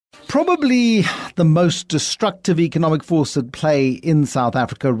Probably the most destructive economic force at play in South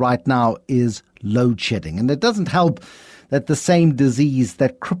Africa right now is load shedding. And it doesn't help that the same disease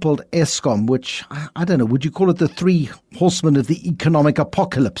that crippled Eskom, which, I don't know, would you call it the three horsemen of the economic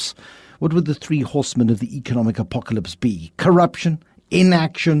apocalypse? What would the three horsemen of the economic apocalypse be? Corruption,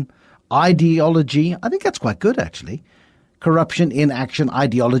 inaction, ideology. I think that's quite good, actually. Corruption, inaction,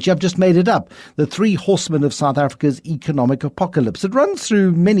 ideology. I've just made it up. The three horsemen of South Africa's economic apocalypse. It runs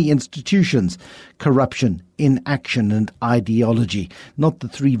through many institutions. Corruption, inaction, and ideology. Not the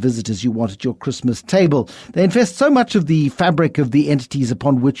three visitors you want at your Christmas table. They infest so much of the fabric of the entities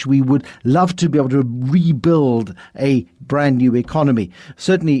upon which we would love to be able to rebuild a brand new economy.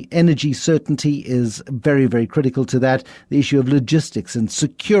 Certainly, energy certainty is very, very critical to that. The issue of logistics and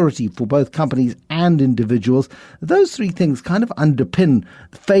security for both companies and individuals. Those three things kind of underpin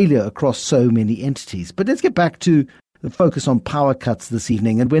failure across so many entities. But let's get back to the focus on power cuts this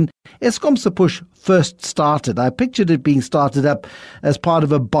evening. And when EskomSePush first started, I pictured it being started up as part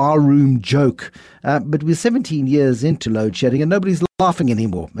of a barroom joke. But we're 17 years into load shedding and nobody's laughing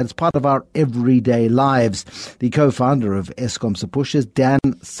anymore. It's part of our everyday lives. The co-founder of EskomSePush is Dan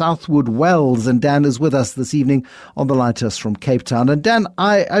Southwood-Wells, and Dan is with us this evening on the line to us from Cape Town. And Dan,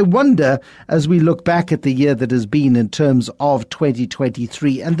 I wonder, as we look back at the year that has been in terms of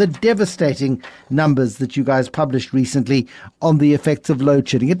 2023 and the devastating numbers that you guys published recently on the effects of load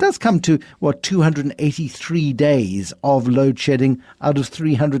shedding, it does come to, 283 days of load shedding out of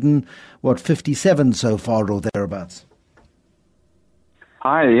 357 so far or thereabouts.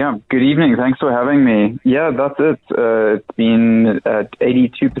 Hi, yeah, good evening. Thanks for having me. Yeah, that's it. It's been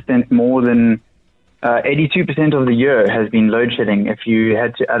 82% more than 82% of the year has been load shedding if you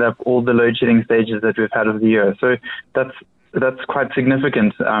had to add up all the load shedding stages that we've had of the year. So that's quite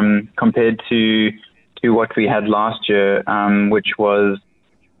significant compared to what we had last year, which was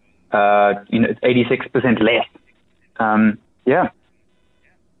 86% less. Yeah.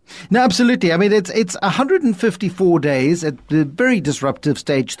 No, absolutely. I mean, it's 154 days at the very disruptive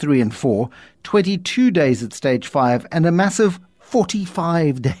stage 3 and 4, 22 days at stage 5, and a massive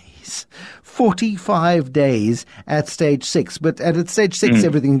 45 days. 45 days at stage 6. But at stage 6,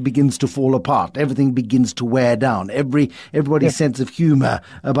 everything begins to fall apart. Everything begins to wear down. Everybody's sense of humor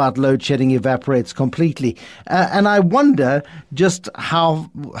about load shedding evaporates completely. And I wonder just how,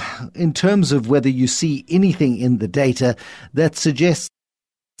 in terms of whether you see anything in the data that suggests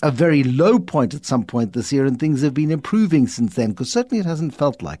a very low point at some point this year and things have been improving since then, because certainly it hasn't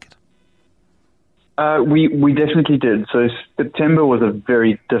felt like it. We definitely did. So September was a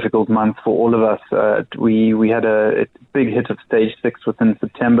very difficult month for all of us. We had a big hit of stage 6 within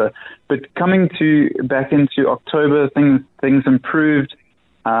September, but coming back into October, things improved,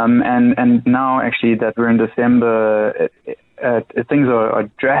 and now actually that we're in December, things are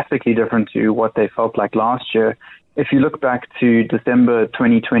drastically different to what they felt like last year. If you look back to December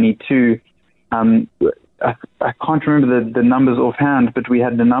 2022, I can't remember the numbers offhand, but we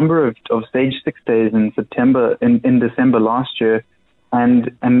had the number of stage 6 days in December last year,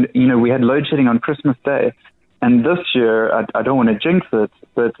 and we had load shedding on Christmas Day. And this year, I don't want to jinx it,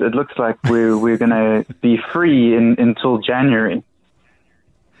 but it looks like we're going to be free until January.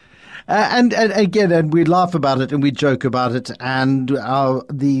 And again, we laugh about it and we joke about it. And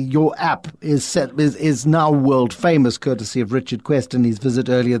your app is now world famous, courtesy of Richard Quest and his visit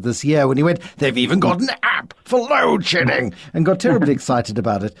earlier this year when he went, they've even got an app for load shedding, and got terribly excited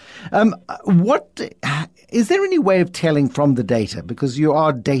about it. Is there any way of telling from the data, because you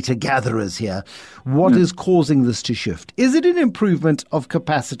are data gatherers here, what is causing this to shift? Is it an improvement of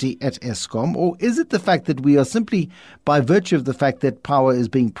capacity at Eskom, or is it the fact that we are simply, by virtue of the fact that power is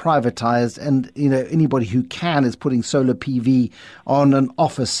being privatized and anybody who can is putting solar PV on an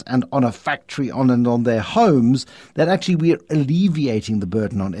office and on a factory on their homes, that actually we are alleviating the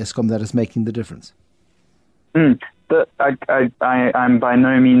burden on Eskom that is making the difference? I'm by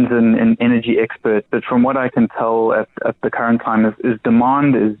no means an energy expert, but from what I can tell at the current time is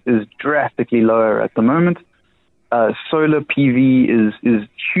demand is drastically lower at the moment. Solar PV is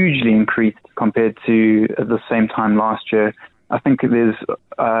hugely increased compared to the same time last year. I think there's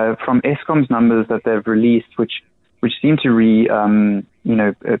from Eskom's numbers that they've released, which seem to be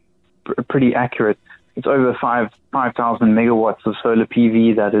pretty accurate. It's over 5,000 megawatts of solar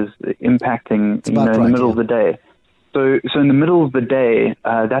PV that is impacting in the middle of the day. So in the middle of the day,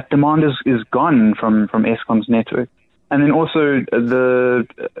 that demand is gone from Eskom's network. And then also the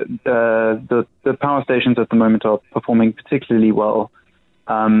power stations at the moment are performing particularly well,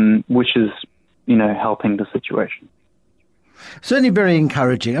 which is, helping the situation. Certainly very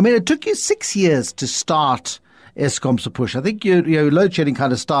encouraging. I mean, it took you 6 years to start EskomSePush. I think load shedding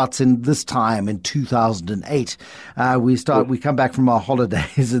kind of starts in this time in 2008. We come back from our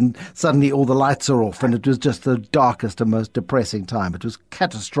holidays and suddenly all the lights are off, and it was just the darkest and most depressing time. It was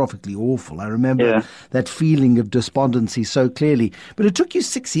catastrophically awful. I remember that feeling of despondency so clearly. But it took you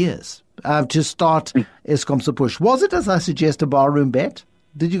 6 years to start EskomSePush. Was it, as I suggest, a barroom bet?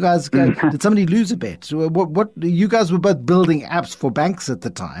 Did you guys go, did somebody lose a bet? What you guys were both building apps for banks at the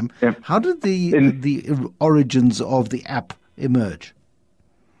time. Yep. How did the origins of the app emerge?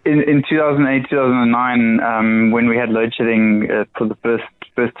 In 2008, 2009, when we had load shedding for the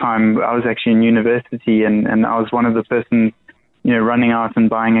first time, I was actually in university, and I was one of the persons, running out and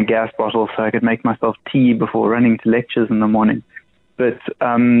buying a gas bottle so I could make myself tea before running to lectures in the morning. But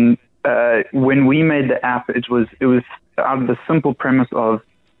when we made the app, it was out of the simple premise of,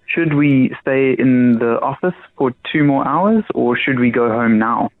 should we stay in the office for 2 more hours, or should we go home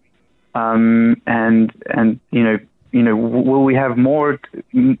now? Will we have more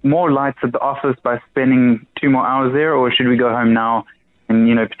lights at the office by spending 2 more hours there, or should we go home now and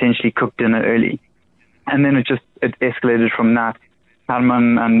potentially cook dinner early? And then it escalated from that.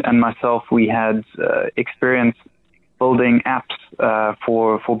 Herman and myself, we had experience building apps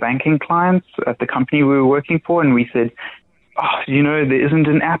for banking clients at the company we were working for, and we said, there isn't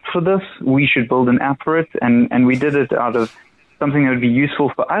an app for this. We should build an app for it, and we did it out of something that would be useful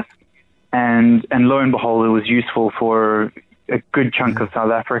for us, and lo and behold, it was useful for a good chunk of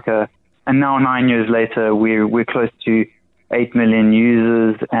South Africa. And now 9 years later, we're close to 8 million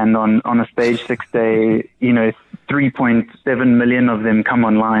users, and on a stage 6 day, 3.7 million of them come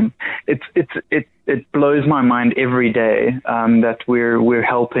online. It blows my mind every day that we're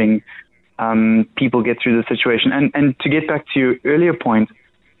helping people get through the situation. And to get back to your earlier point,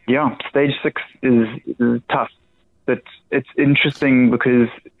 stage 6 is tough, but it's interesting because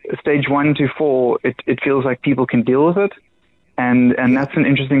stage 1 to 4, it feels like people can deal with it, and that's an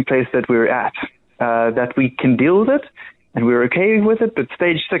interesting place that we're at, that we can deal with it and we're okay with it. But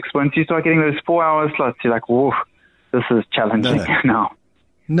stage 6, once you start getting those 4-hour slots, you're like, whoa, this is challenging now.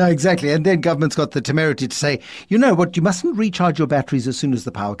 No, exactly. And then government's got the temerity to say, you know what, you mustn't recharge your batteries as soon as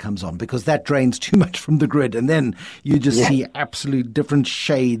the power comes on, because that drains too much from the grid. And then you just see absolute different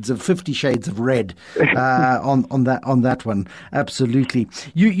shades of 50 shades of red on that one. Absolutely.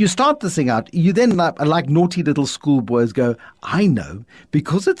 You start this thing out. You then, like naughty little schoolboys, go, I know,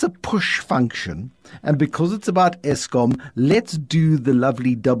 because it's a push function, and because it's about Eskom, let's do the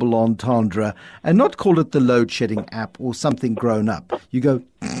lovely double entendre and not call it the load shedding app or something grown up. You go,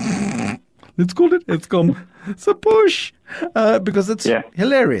 let's call it EskomSePush, because it's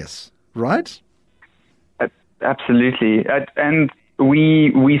hilarious, right? Absolutely. And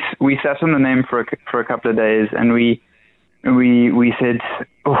we sat on the name for a couple of days, and we said,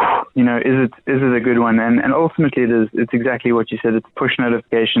 is it a good one? And ultimately it is. It's exactly what you said. It's push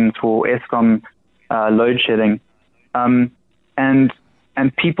notifications for Eskom load shedding, and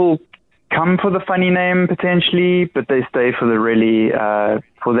people come for the funny name potentially, but they stay for the really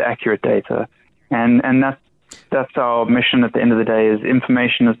for the accurate data, and that's our mission at the end of the day. Is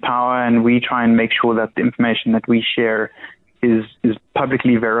information is power, and we try and make sure that the information that we share is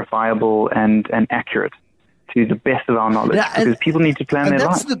publicly verifiable and accurate to the best of our knowledge, because people need to plan their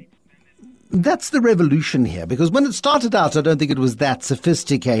lives. That's the revolution here, because when it started out, I don't think it was that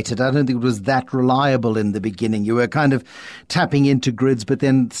sophisticated. I don't think it was that reliable in the beginning. You were kind of tapping into grids, but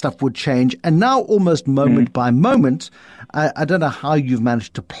then stuff would change. And now almost moment by moment, I don't know how you've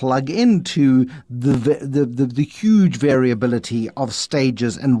managed to plug into the huge variability of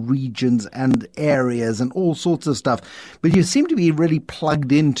stages and regions and areas and all sorts of stuff. But you seem to be really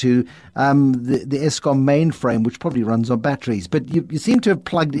plugged into the Eskom mainframe, which probably runs on batteries. But you seem to have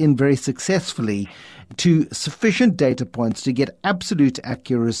plugged in very successfully to sufficient data points to get absolute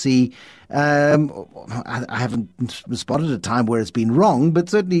accuracy. I haven't spotted a time where it's been wrong, but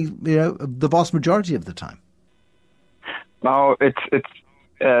certainly, the vast majority of the time. Well,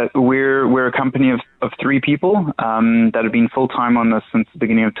 we're a company of 3 people that have been full time on this since the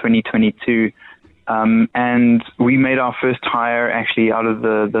beginning of 2022, and we made our first hire actually out of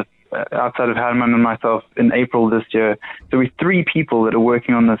the outside of Herman and myself in April this year. So we're 3 people that are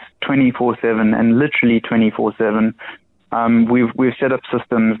working on this 24/7 and literally 24/7. We've set up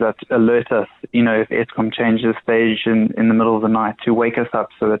systems that alert us, if Eskom changes stage in the middle of the night, to wake us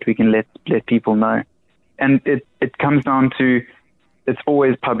up so that we can let people know. And it comes down to, it's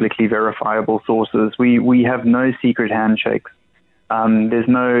always publicly verifiable sources. We have no secret handshakes. There's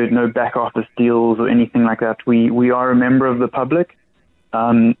no back office deals or anything like that. We are a member of the public.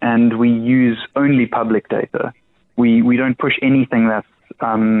 And we use only public data. We don't push anything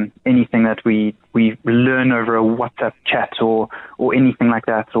anything that we learn over a WhatsApp chat or anything like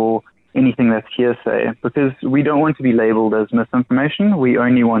that, or anything that's hearsay, because we don't want to be labeled as misinformation. We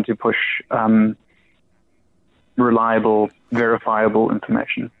only want to push reliable, verifiable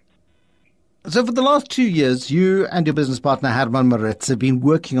information. So for the last 2 years, you and your business partner, Herman Moritz, have been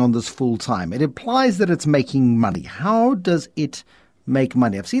working on this full time. It implies that it's making money. How does it make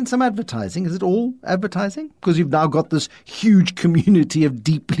money? I've seen some advertising. Is it all advertising? Because you've now got this huge community of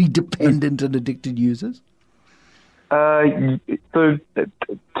deeply dependent and addicted users? So to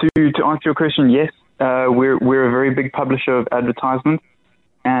answer your question, yes, we're a very big publisher of advertisements,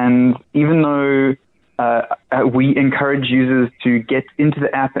 and even though we encourage users to get into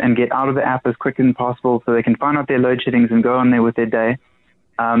the app and get out of the app as quick as possible so they can find out their load sheddings and go on there with their day,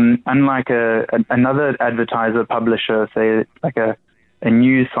 unlike another advertiser publisher, say like a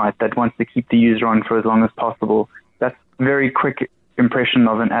news site that wants to keep the user on for as long as possible, that very quick impression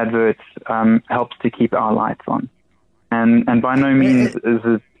of an advert helps to keep our lights on. And by no means is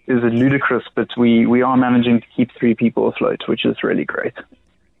it ludicrous, but we are managing to keep 3 people afloat, which is really great.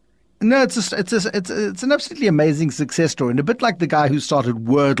 No, it's an absolutely amazing success story, and a bit like the guy who started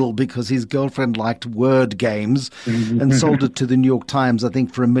Wordle because his girlfriend liked word games and sold it to the New York Times, I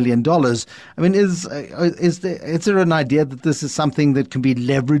think, for $1 million. I mean, is there an idea that this is something that can be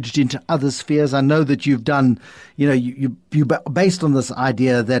leveraged into other spheres? I know that you've done, you based on this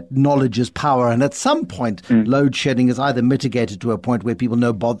idea that knowledge is power, and at some point, load shedding is either mitigated to a point where people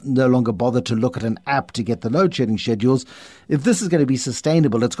no longer bother to look at an app to get the load shedding schedules. If this is going to be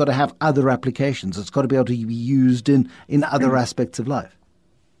sustainable, it's got to have other applications. It's got to be able to be used in other aspects of life.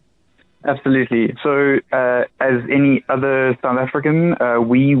 Absolutely. So as any other South African,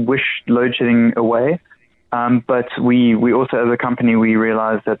 we wish load shedding away. But we also, as a company, we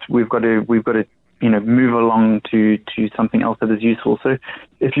realize that we've got to move along to something else that is useful. So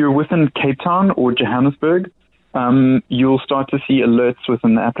if you're within Cape Town or Johannesburg, you'll start to see alerts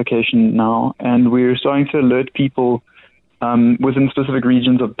within the application now, and we're starting to alert people within specific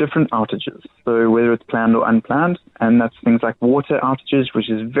regions of different outages. So whether it's planned or unplanned, and that's things like water outages, which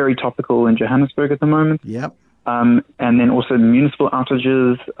is very topical in Johannesburg at the moment. Yep. And then also municipal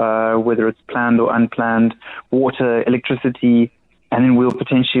outages, whether it's planned or unplanned, water, electricity, and then we'll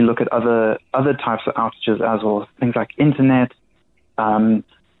potentially look at other types of outages as well, things like internet,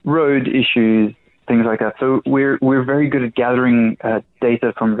 road issues, things like that. So we're very good at gathering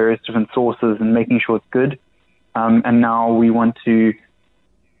data from various different sources and making sure it's good. And now we want to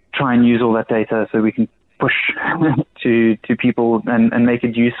try and use all that data so we can push to people and make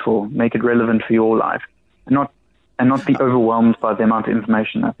it useful, make it relevant for your life, and not be overwhelmed by the amount of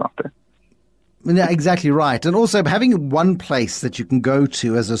information that's out there. Yeah, exactly right. And also having one place that you can go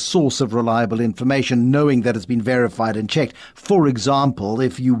to as a source of reliable information, knowing that it's been verified and checked. For example,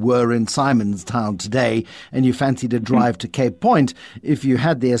 if you were in Simonstown today and you fancied a drive to Cape Point, if you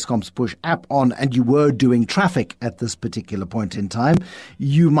had the EskomSePush app on and you were doing traffic at this particular point in time,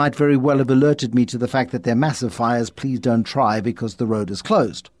 you might very well have alerted me to the fact that there are massive fires. Please don't try because the road is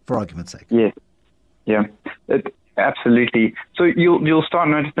closed, for argument's sake. Yes. Yeah. Absolutely. So you'll start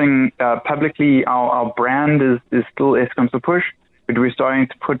noticing publicly our brand is still EskomSePush, but we're starting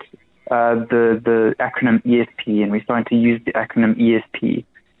to put the acronym ESP, and we're starting to use the acronym ESP.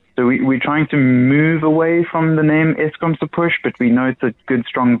 So we're trying to move away from the name EskomSePush, but we know it's a good,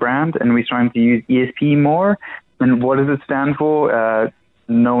 strong brand, and we're trying to use ESP more. And what does it stand for?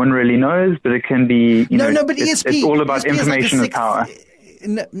 No one really knows, but it can be, but ESP, it's all about ESP information like and power.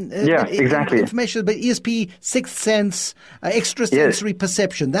 Yeah, exactly. Information, but ESP, sixth sense, extrasensory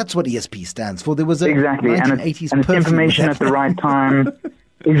perception. That's what ESP stands for. There was a 1980s and it's information at the right time.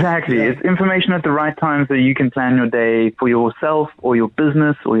 Exactly. Yeah. It's information at the right time so you can plan your day for yourself or your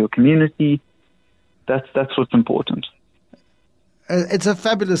business or your community. That's what's important. It's a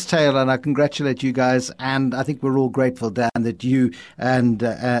fabulous tale, and I congratulate you guys. And I think we're all grateful, Dan, that you and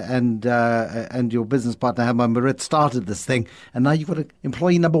your business partner Herman Moritz started this thing, and now you've got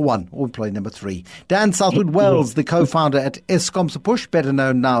employee number 1 or employee number 3. Dan Southwood Wells, the co-founder at EskomSePush, better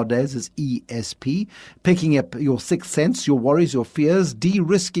known nowadays as ESP, picking up your sixth sense, your worries, your fears,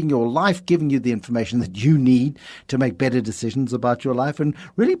 de-risking your life, giving you the information that you need to make better decisions about your life, and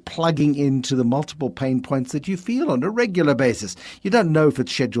really plugging into the multiple pain points that you feel on a regular basis. You don't know if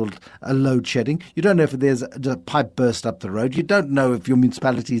it's scheduled load shedding. You don't know if there's a pipe burst up the road. You don't know if your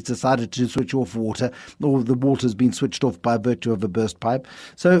municipality has decided to switch off water or the water's been switched off by virtue of a burst pipe.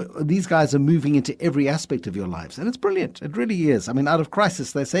 So these guys are moving into every aspect of your lives, and it's brilliant. It really is. I mean, out of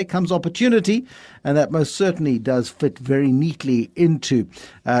crisis, they say, comes opportunity, and that most certainly does fit very neatly into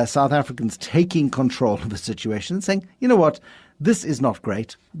South Africans taking control of the situation and saying, you know what, this is not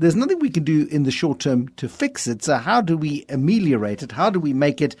great. There's nothing we can do in the short term to fix it. So how do we ameliorate it? How do we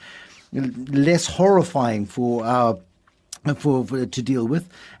make it less horrifying for to deal with?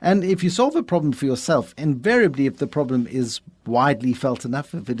 And if you solve a problem for yourself, invariably, if the problem is widely felt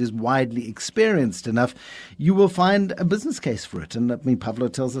enough, if it is widely experienced enough, you will find a business case for it. And I mean, Pavlo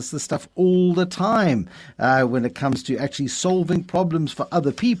tells us this stuff all the time when it comes to actually solving problems for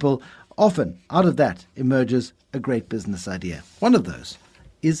other people. Often out of that emerges a great business idea. One of those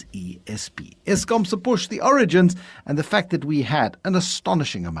is ESP. EskomSePush, the origins, and the fact that we had an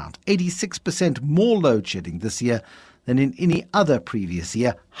astonishing amount, 86% more load shedding this year than in any other previous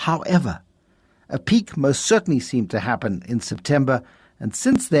year. However, a peak most certainly seemed to happen in September, and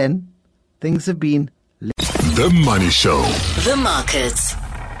since then, things have been... The Money Show. The Markets.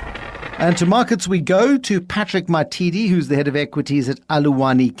 And to markets we go, to Patrick Matidi, who's the head of equities at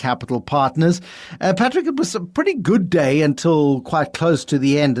Aluwani Capital Partners. Patrick, it was a pretty good day until quite close to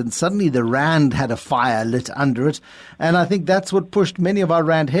the end, and suddenly the Rand had a fire lit under it. And I think that's what pushed many of our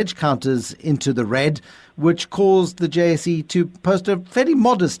Rand hedge counters into the red, which caused the JSE to post a fairly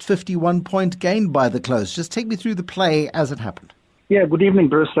modest 51-point gain by the close. Just take me through the play as it happened. Yeah, good evening,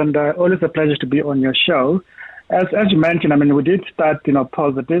 Bruce, and always a pleasure to be on your show. As you mentioned, I mean, we did start,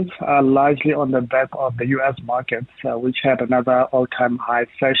 positive, largely on the back of the U.S. markets, which had another all-time high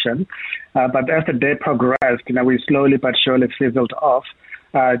session. But as the day progressed, we slowly but surely fizzled off,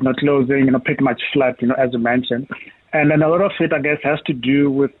 closing, pretty much flat, as you mentioned. And then a lot of it, I guess, has to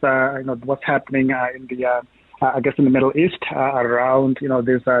do with, what's happening in the Middle East around,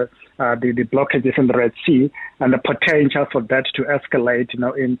 the blockages in the Red Sea and the potential for that to escalate,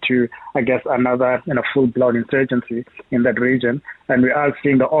 into, I guess, another, full-blown insurgency in that region. And we are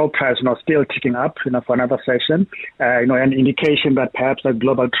seeing the oil price, still ticking up, for another session, an indication that perhaps a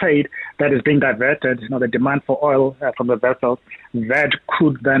global trade that is being diverted, the demand for oil from the vessels, that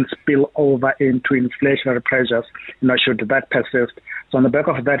could then spill over into inflationary pressures, should that persist. So on the back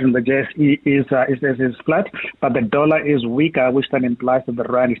of that, the JSE is flat, but the dollar is weaker, which then implies that the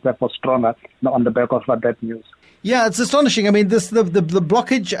rand is therefore stronger on the back of that news. Yeah, it's astonishing. I mean, the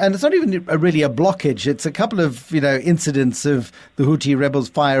blockage, and it's not even really a blockage. It's a couple of incidents of the Houthi rebels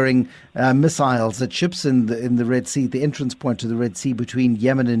firing missiles at ships in the Red Sea, the entrance point to the Red Sea between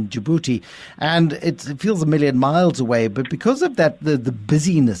Yemen and Djibouti, and it feels a million miles away. But because of that, the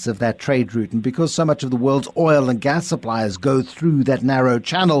busyness of that trade route, and because so much of the world's oil and gas suppliers go through that narrow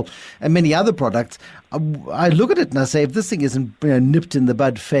channel, and many other products, I look at it and I say, if this thing isn't nipped in the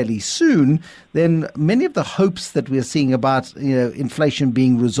bud fairly soon, then many of the hopes that we're seeing about inflation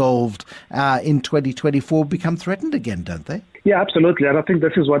being resolved in 2024 become threatened again, don't they? Yeah, absolutely. And I think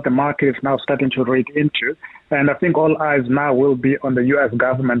this is what the market is now starting to read into. And I think all eyes now will be on the U.S.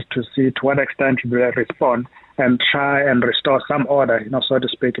 government to see to what extent they respond and try and restore some order, so to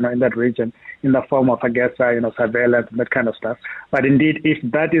speak, in that region in the form of, I guess, surveillance and that kind of stuff. But indeed, if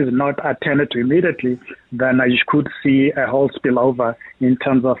that is not attended to immediately, then you could see a whole spillover in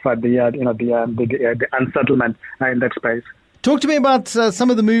terms of the unsettlement in that space. Talk to me about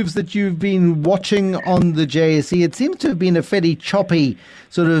some of the moves that you've been watching on the JSE. It seems to have been a fairly choppy,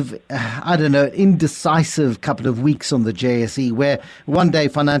 sort of, indecisive couple of weeks on the JSE, where one day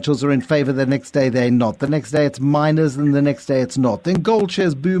financials are in favor, the next day they're not. The next day it's miners, and the next day it's not. Then gold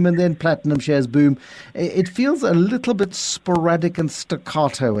shares boom, and then platinum shares boom. It feels a little bit sporadic and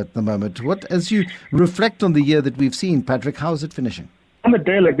staccato at the moment. As you reflect on the year that we've seen, Patrick, how is it finishing? On a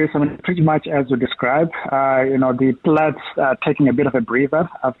day like this, I mean, pretty much as you described, the Platts taking a bit of a breather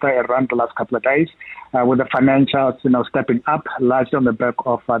after a run the last couple of days, with the financials, stepping up largely on the back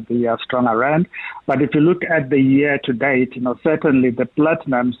of the stronger rand. But if you look at the year to date, certainly the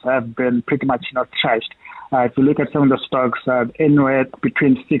platinums have been pretty much, trashed. If you look at some of the stocks, anywhere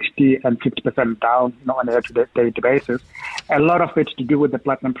between 60 and 50% down, on a year-to-date basis. A lot of it to do with the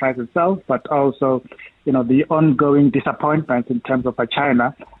platinum price itself, but also, the ongoing disappointment in terms of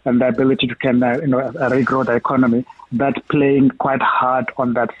China and the ability to regrow the economy. That's playing quite hard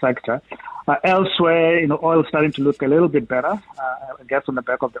on that sector. Elsewhere, oil starting to look a little bit better. I guess on the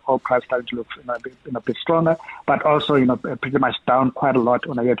back of the oil price starting to look a bit stronger, but also pretty much down quite a lot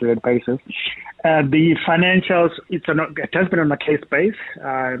on a year-to-date basis. The financials, it has been on a case base.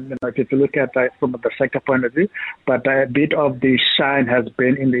 If you look at from the sector point of view, but a bit of the shine has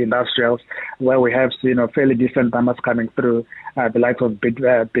been in the industrials, where we have seen fairly decent numbers coming through. The likes of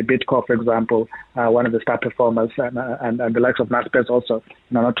Bitco, for example, one of the star performers, and the likes of Naspers also,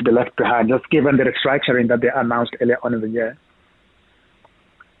 not to be left behind, just given the restructuring that they announced earlier on in the year.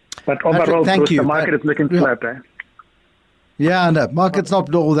 But overall, Bruce, the market is looking flat. Yeah, no, market's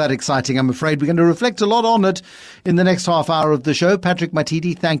not all that exciting, I'm afraid. We're going to reflect a lot on it in the next half hour of the show. Patrick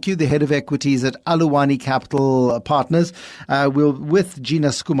Matidi, thank you, the head of equities at Aluwani Capital Partners. We'll with Gina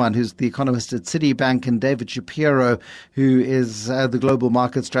Skuman, who's the economist at Citibank, and David Shapiro, who is the global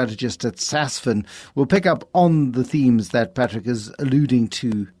market strategist at Sasfin. We'll pick up on the themes that Patrick is alluding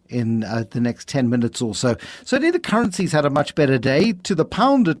to in the next 10 minutes or so. Certainly the currencies had a much better day. To the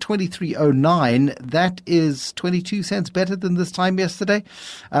pound at 23.09, that is 22 cents better than this time yesterday.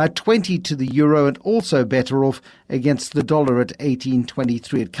 20 to the euro, and also better off against the dollar at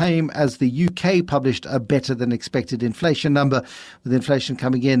 18.23. It came as the UK published a better than expected inflation number, with inflation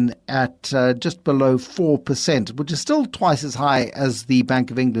coming in at just below 4%, which is still twice as high as the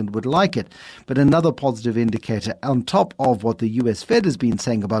Bank of England would like it. But another positive indicator on top of what the US Fed has been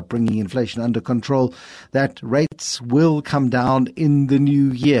saying about bringing inflation under control, that rates will come down in the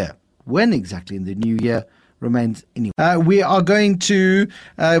new year. When exactly in the new year remains anyway. We are going to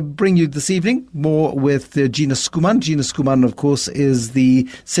bring you this evening more with Gina Skuman. Gina Skuman, of course, is the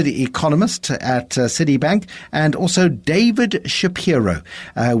city economist at Citibank, and also David Shapiro.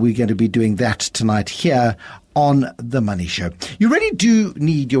 We're going to be doing that tonight here on The Money Show. You really do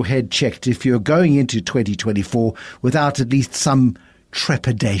need your head checked if you're going into 2024 without at least some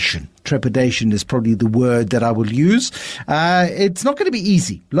trepidation. Trepidation is probably the word that I will use. It's not going to be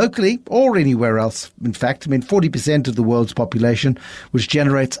easy, locally or anywhere else. In fact, 40% of the world's population, which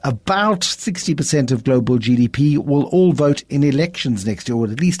generates about 60% of global GDP, will all vote in elections next year, or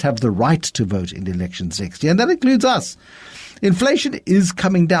at least have the right to vote in elections next year. And that includes us. Inflation is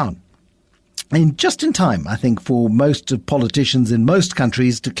coming down. And just in time, I think, for most politicians in most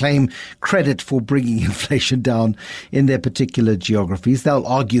countries to claim credit for bringing inflation down in their particular geographies. They'll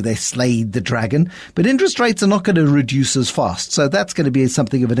argue they slayed the dragon, but interest rates are not going to reduce as fast. So that's going to be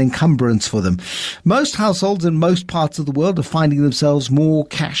something of an encumbrance for them. Most households in most parts of the world are finding themselves more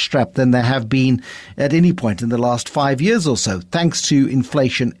cash-strapped than they have been at any point in the last 5 years or so, thanks to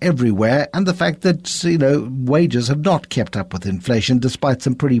inflation everywhere and the fact that, wages have not kept up with inflation, despite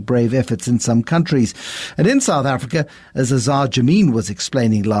some pretty brave efforts in some countries. And in South Africa, as Azar Jameen was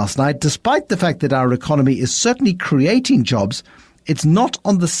explaining last night, despite the fact that our economy is certainly creating jobs, it's not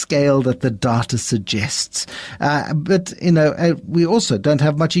on the scale that the data suggests. But we also don't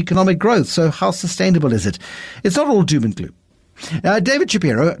have much economic growth. So how sustainable is it? It's not all doom and gloom. David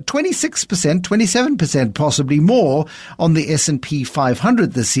Shapiro, 26%, 27% possibly more on the S&P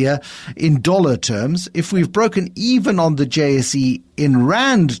 500 this year in dollar terms. If we've broken even on the JSE in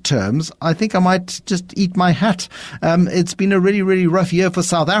rand terms, I think I might just eat my hat. It's been a really, really rough year for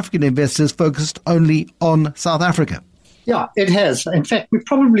South African investors focused only on South Africa. Yeah, it has. In fact, we're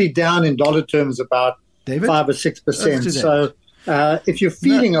probably down in dollar terms about 5 or 6%. So if you're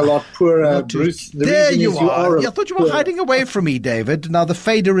feeling a lot poorer, Bruce, the there reason you is are. I thought you were hiding away from me, David. Now the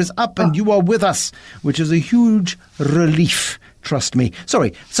fader is up and you are with us, which is a huge relief. Trust me.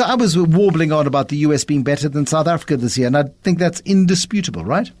 Sorry. So I was warbling on about the US being better than South Africa this year, and I think that's indisputable,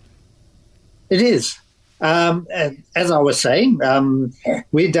 right? It is. As I was saying,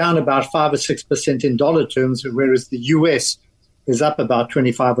 we're down about 5 or 6% in dollar terms, whereas the US is up about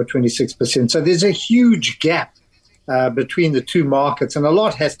 25 or 26%. So there's a huge gap between the two markets, and a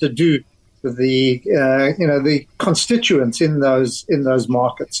lot has to do with the constituents in those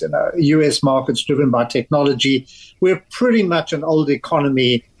markets. U.S. markets driven by technology. We're pretty much an old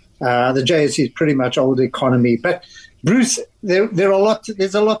economy. The JSE is pretty much old economy. But Bruce, there's a lot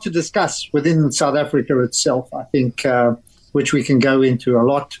to discuss within South Africa itself, I think, which we can go into a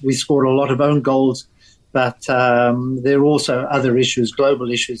lot. We scored a lot of own goals, but there are also other issues,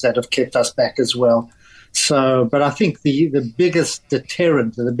 global issues, that have kept us back as well. So, but I think the biggest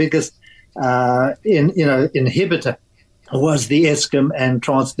deterrent, the biggest inhibitor was the Eskom and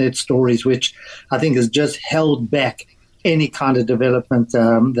Transnet stories, which I think has just held back any kind of development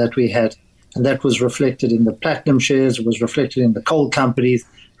that we had. And that was reflected in the platinum shares, it was reflected in the coal companies,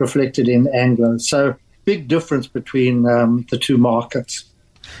 reflected in Anglo. So big difference between the two markets.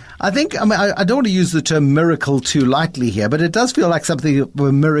 I think, I don't want to use the term miracle too lightly here, but it does feel like something of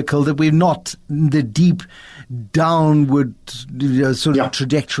a miracle that we're not in the deep downward of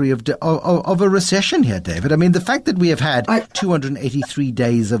trajectory of a recession here, David. I mean, the fact that we have had 283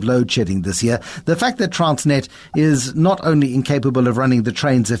 days of load shedding this year, the fact that Transnet is not only incapable of running the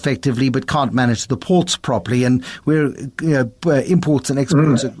trains effectively, but can't manage the ports properly, and where imports and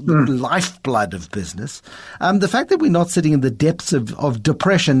exports are the lifeblood of business. The fact that we're not sitting in the depths of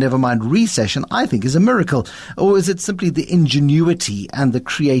depression, never never mind recession, I think is a miracle. Or is it simply the ingenuity and the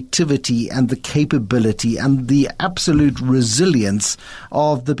creativity and the capability and the absolute resilience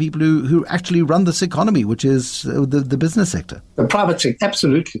of the people who actually run this economy, which is the business sector? The private sector,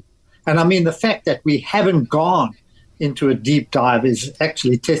 absolutely. And I mean, the fact that we haven't gone into a deep dive is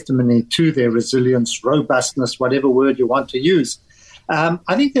actually testimony to their resilience, robustness, whatever word you want to use.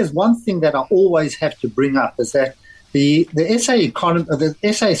 I think there's one thing that I always have to bring up is that the SA economy,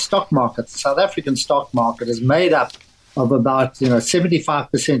 the SA stock market, the South African stock market, is made up of about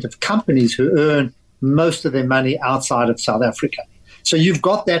 75% of companies who earn most of their money outside of South Africa. So you've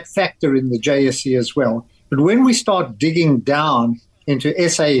got that factor in the JSE as well. But when we start digging down into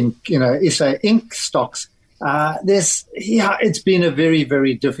SA Inc. stocks, it's been a very,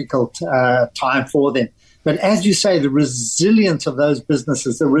 very difficult time for them. But as you say, the resilience of those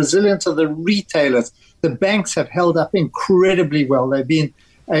businesses, the resilience of the retailers, the banks have held up incredibly well. They've been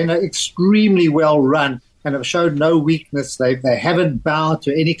extremely well run and have showed no weakness. They haven't bowed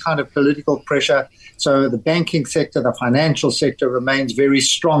to any kind of political pressure. So the banking sector, the financial sector remains very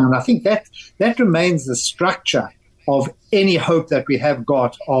strong. And I think that remains the structure of any hope that we have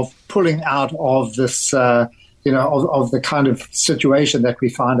got of pulling out of this, of the kind of situation that we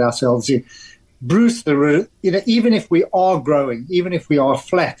find ourselves in. Bruce, even if we are growing, even if we are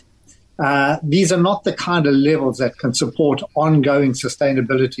flat, these are not the kind of levels that can support ongoing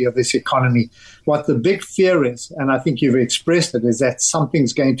sustainability of this economy. What the big fear is, and I think you've expressed it, is that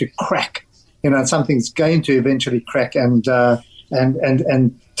something's going to crack. Something's going to eventually crack and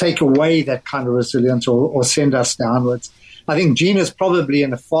take away that kind of resilience or send us downwards. I think Gina's probably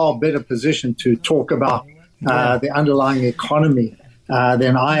in a far better position to talk about the underlying economy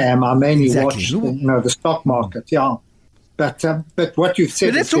than I am. I mainly watch the stock market, yeah. But what you've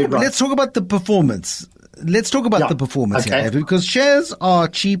said let's talk about the performance. Let's talk about the performance here, because shares are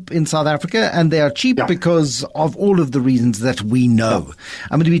cheap in South Africa, and they are cheap because of all of the reasons that we know. Yeah.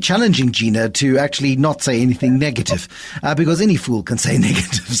 I'm going to be challenging Gina to actually not say anything negative, because any fool can say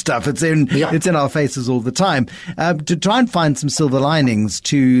negative stuff. It's in our faces all the time. To try and find some silver linings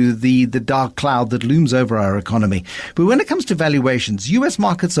to the dark cloud that looms over our economy. But when it comes to valuations, U.S.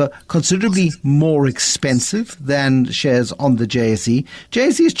 markets are considerably more expensive than shares on the JSE.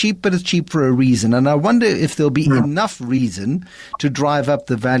 JSE is cheap, but it's cheap for a reason. And I wonder if there'll be enough reason to drive up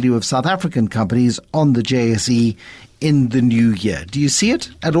the value of South African companies on the JSE in the new year. Do you see it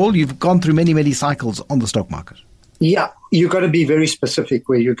at all? You've gone through many, many cycles on the stock market. Yeah, you've got to be very specific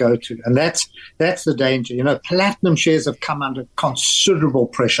where you go to. And that's the danger. Platinum shares have come under considerable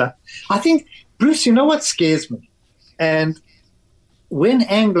pressure. I think, Bruce, what scares me? And when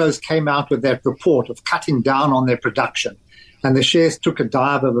Anglo's came out with that report of cutting down on their production, and the shares took a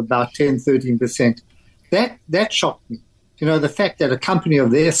dive of about 10-13%, that shocked me. The fact that a company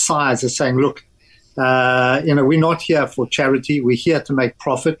of their size is saying, look, we're not here for charity. We're here to make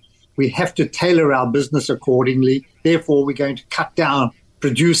profit. We have to tailor our business accordingly. Therefore, we're going to cut down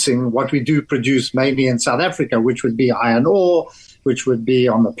producing what we do produce mainly in South Africa, which would be iron ore, which would be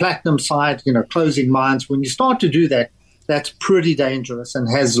on the platinum side, closing mines. When you start to do that, that's pretty dangerous and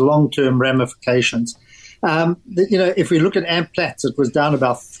has long-term ramifications. If we look at Amplats, it was down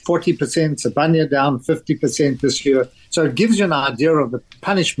about 40%, Sibanye down 50% this year. So it gives you an idea of the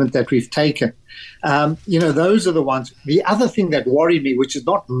punishment that we've taken. Those are the ones. The other thing that worried me, which is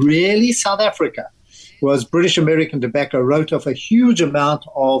not really South Africa, was British American Tobacco wrote off a huge amount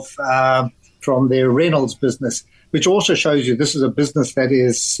of from their Reynolds business, which also shows you this is a business that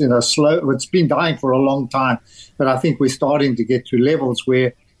is slow. It's been dying for a long time, but I think we're starting to get to levels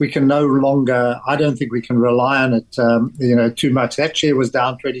where we can no longer, I don't think we can rely on it, too much. That share was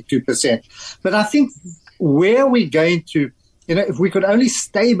down 22%. But I think where we're going to, if we could only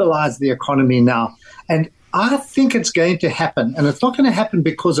stabilize the economy now, and I think it's going to happen, and it's not going to happen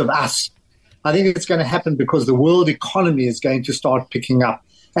because of us. I think it's going to happen because the world economy is going to start picking up.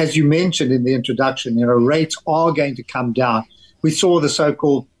 As you mentioned in the introduction, rates are going to come down. We saw the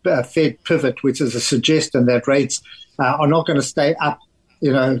so-called Fed pivot, which is a suggestion that rates are not going to stay up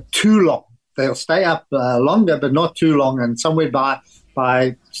too long. They'll stay up longer, but not too long. And somewhere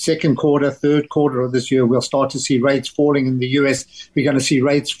by second quarter, third quarter of this year, we'll start to see rates falling in the US. We're going to see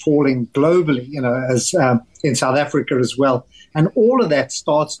rates falling globally, as in South Africa as well. And all of that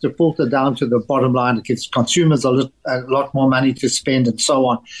starts to filter down to the bottom line. It gives consumers a lot more money to spend and so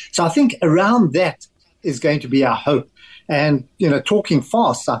on. So I think around that is going to be our hope. And, talking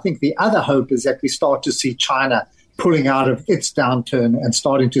fast, I think the other hope is that we start to see China pulling out of its downturn and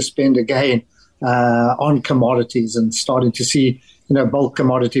starting to spend again on commodities and starting to see, bulk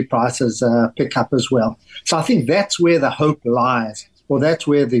commodity prices pick up as well. So I think that's where the hope lies, Well, that's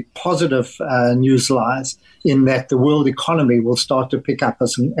where the positive news lies, in that the world economy will start to pick up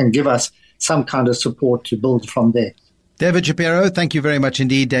us and give us some kind of support to build from there. David Shapiro, thank you very much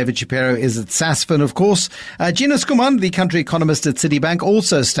indeed. David Shapiro is at SASFIN, of course. Gina Skuman, the country economist at Citibank,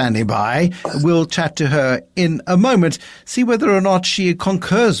 also standing by. We'll chat to her in a moment, see whether or not she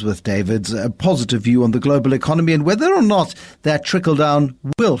concurs with David's positive view on the global economy and whether or not that trickle-down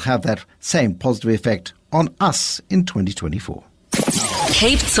will have that same positive effect on us in 2024.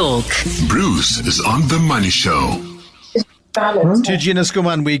 Cape Talk. Bruce is on The Money Show. To Gina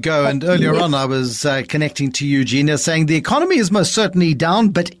Skuman we go, and earlier on I was connecting to you, Gina, saying the economy is most certainly down,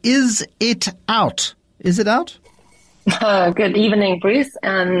 but is it out? Is it out? Good evening, Bruce.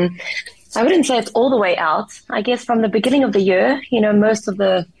 I wouldn't say it's all the way out. I guess from the beginning of the year, most of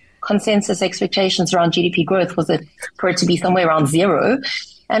the consensus expectations around GDP growth was for it to be somewhere around 0.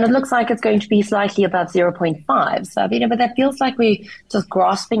 And it looks like it's going to be slightly above 0.5. So, but that feels like we're just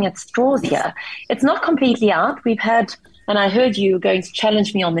grasping at straws here. It's not completely out. We've had, and I heard you going to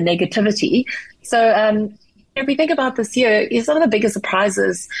challenge me on the negativity. So if we think about this year, some of the bigger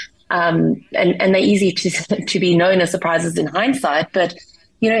surprises, and they're easy to be known as surprises in hindsight, but,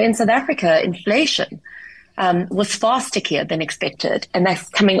 in South Africa, inflation was far stickier than expected. And that's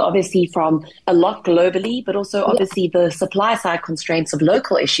coming obviously from a lot globally, but also obviously the supply side constraints of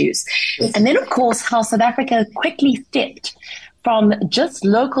local issues. And then, of course, how South Africa quickly stepped from just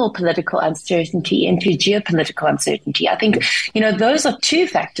local political uncertainty into geopolitical uncertainty. I think, those are two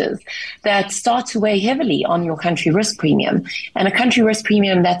factors that start to weigh heavily on your country risk premium. And a country risk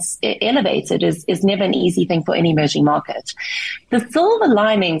premium that's elevated is never an easy thing for any emerging market. The silver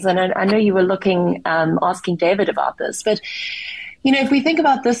linings, and I know you were asking David about this, but if we think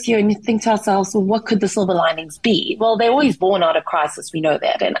about this year and you think to ourselves, well, what could the silver linings be? Well, they're always born out of crisis. We know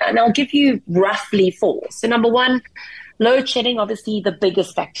that. And I'll give you roughly 4. So number 1, load shedding, obviously the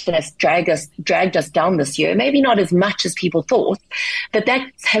biggest factor that's dragged us down this year. Maybe not as much as people thought, but that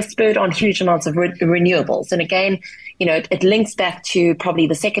has spurred on huge amounts of renewables. And again, it links back to probably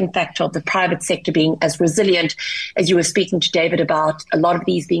the second factor of the private sector being as resilient as you were speaking to David about, a lot of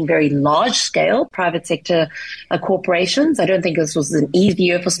these being very large scale private sector corporations. I don't think this was an easy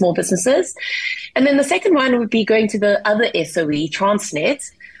year for small businesses. And then the second one would be going to the other SOE, Transnet.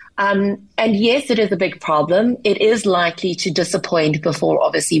 And yes, it is a big problem. It is likely to disappoint before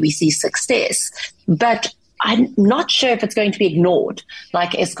obviously we see success. But I'm not sure if it's going to be ignored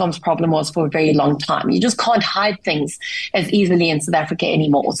like Eskom's problem was for a very long time. You just can't hide things as easily in South Africa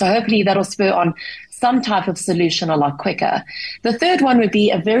anymore. So hopefully that'll spur on some type of solution a lot quicker. The third one would be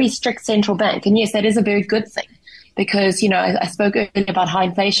a very strict central bank. And yes, that is a very good thing. Because, I spoke earlier about how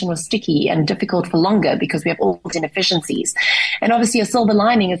inflation was sticky and difficult for longer because we have all these inefficiencies. And obviously a silver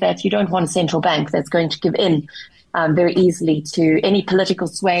lining is that you don't want a central bank that's going to give in very easily to any political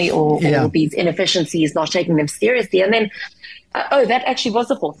sway or these inefficiencies, not taking them seriously. And then, that actually was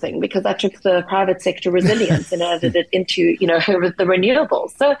the fourth thing, because I took the private sector resilience and added it into, the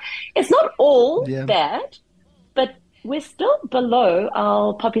renewables. So it's not all bad, but we're still below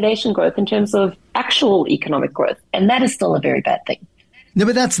our population growth in terms of actual economic growth. And that is still a very bad thing. No,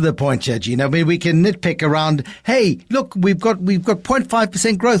 but that's the point, Gina. I mean, we can nitpick around, hey, look, we've got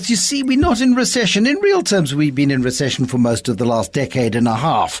 0.5% growth. You see, we're not in recession. In real terms, we've been in recession for most of the last decade and a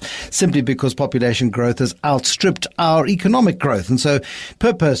half, simply because population growth has outstripped our economic growth. And so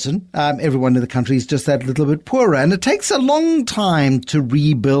per person, everyone in the country is just that little bit poorer. And it takes a long time to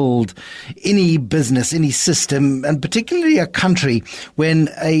rebuild any business, any system, and particularly a country when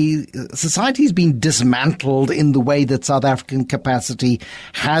a society has been dismantled in the way that South African capacity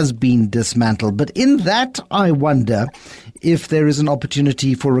has been dismantled. But in that, I wonder if there is an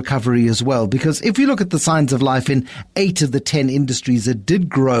opportunity for recovery as well. Because if you look at the signs of life in 8 of the 10 industries that did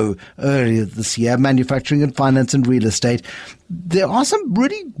grow earlier this year, manufacturing and finance and real estate, there are some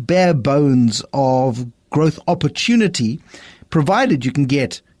really bare bones of growth opportunity, provided you can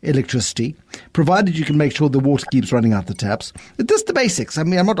get electricity, provided you can make sure the water keeps running out the taps. Just the basics. I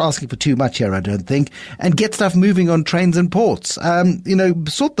mean, I'm not asking for too much here, I don't think. And get stuff moving on trains and ports.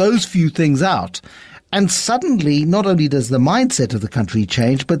 Sort those few things out. And suddenly, not only does the mindset of the country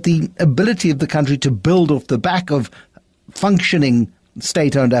change, but the ability of the country to build off the back of functioning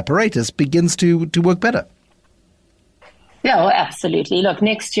state-owned apparatus begins to work better. Yeah, well, absolutely. Look,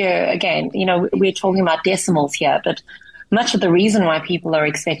 next year, again, we're talking about decimals here, but much of the reason why people are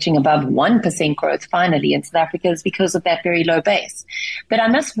expecting above 1% growth finally in South Africa is because of that very low base. But I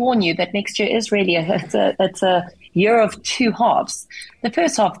must warn you that next year is really it's a year of 2 halves. The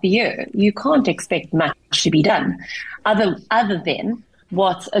first half of the year, you can't expect much to be done other than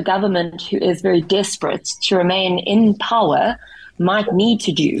what a government who is very desperate to remain in power might need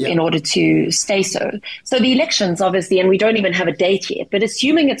to do in order to stay so. So the elections, obviously, and we don't even have a date yet, but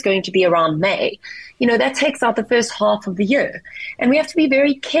assuming it's going to be around May, that takes out the first half of the year. And we have to be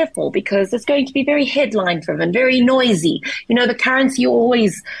very careful because it's going to be very headline driven, very noisy. The currency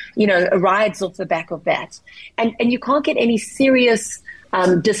always, rides off the back of that. And you can't get any serious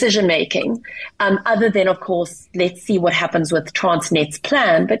decision making, other than, of course, let's see what happens with Transnet's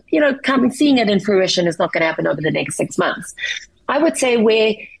plan. But, seeing it in fruition is not going to happen over the next 6 months. I would say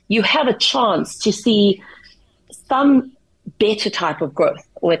where you have a chance to see some better type of growth,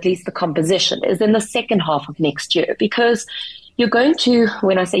 or at least the composition, is in the second half of next year. Because you're going to,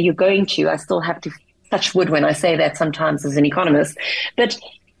 when I say you're going to, I still have to touch wood when I say that sometimes as an economist, but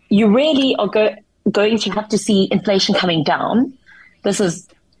you really are going to have to see inflation coming down. This is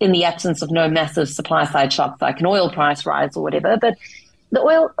in the absence of no massive supply side shocks like an oil price rise or whatever. But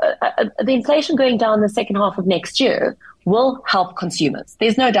the inflation going down in the second half of next year will help consumers.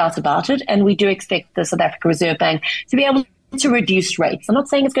 There's no doubt about it. And we do expect the South Africa Reserve Bank to be able to reduce rates. I'm not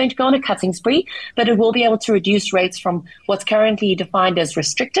saying it's going to go on a cutting spree, but it will be able to reduce rates from what's currently defined as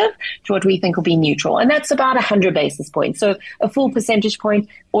restrictive to what we think will be neutral. And that's about 100 basis points. So a full percentage point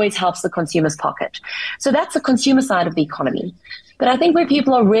always helps the consumer's pocket. So that's the consumer side of the economy. But I think where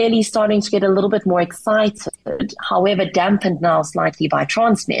people are really starting to get a little bit more excited, however dampened now slightly by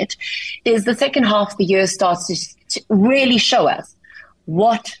Transnet, is the second half of the year starts to really show us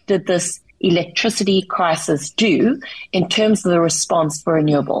what did this electricity crisis do in terms of the response for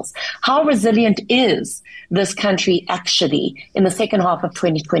renewables. How resilient is this country actually in the second half of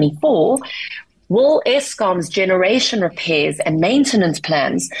 2024? Will Eskom's generation repairs and maintenance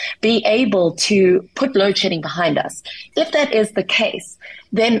plans be able to put load shedding behind us? If that is the case,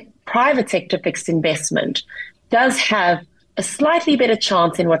 then private sector fixed investment does have a slightly better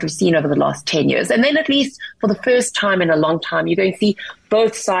chance in what we've seen over the last 10 years. And then at least for the first time in a long time, you're going to see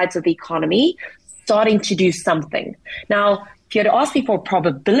both sides of the economy starting to do something. Now, if you had asked me for a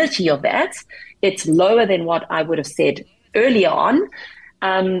probability of that, it's lower than what I would have said earlier on,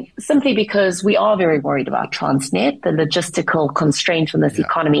 simply because we are very worried about Transnet. The logistical constraint on this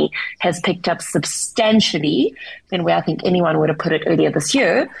economy has picked up substantially than where I think anyone would have put it earlier this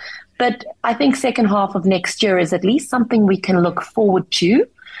year. But I think second half of next year is at least something we can look forward to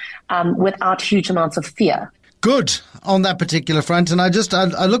without huge amounts of fear. Good on that particular front. And I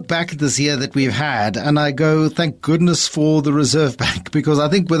look back at this year that we've had and I go, thank goodness for the Reserve Bank, because I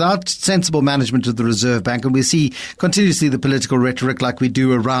think without sensible management of the Reserve Bank, and we continue to see the political rhetoric like we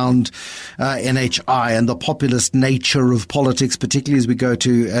do around NHI and the populist nature of politics, particularly as we go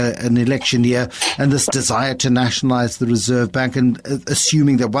to an election year, and this desire to nationalize the Reserve Bank and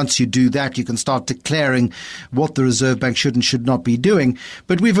assuming that once you do that, you can start declaring what the Reserve Bank should and should not be doing.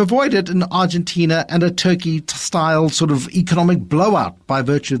 But we've avoided an Argentina and a Turkey style sort of economic blowout by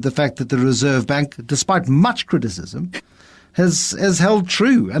virtue of the fact that the Reserve Bank, despite much criticism, has held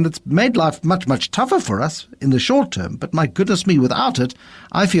true. And it's made life much, much tougher for us in the short term. But my goodness me, without it,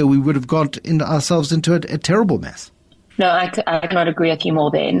 I feel we would have got ourselves into a terrible mess. No, I cannot agree with you more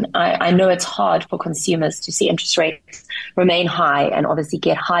then. I know it's hard for consumers to see interest rates remain high and obviously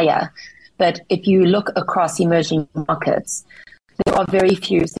get higher. But if you look across emerging markets, there are very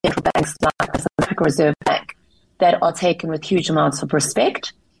few central banks like the South Africa Reserve Bank that are taken with huge amounts of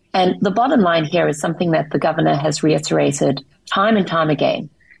respect. And the bottom line here is something that the governor has reiterated time and time again.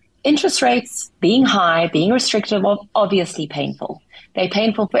 Interest rates being high, being restrictive, are obviously painful. They're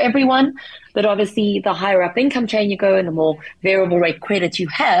painful for everyone, but obviously the higher up income chain you go and the more variable rate credit you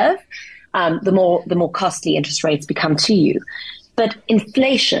have, the more costly interest rates become to you. But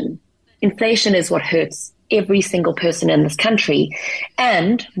inflation is what hurts every single person in this country,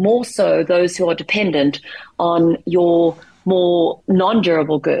 and more so those who are dependent on your more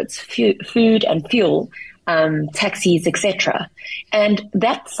non-durable goods, food and fuel, taxis, etc. And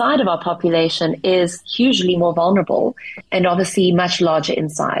that side of our population is hugely more vulnerable and obviously much larger in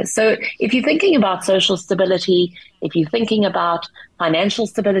size. So if you're thinking about social stability, if you're thinking about financial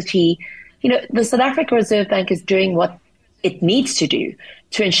stability, the South Africa Reserve Bank is doing what it needs to do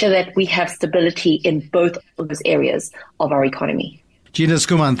to ensure that we have stability in both of those areas of our economy. Gina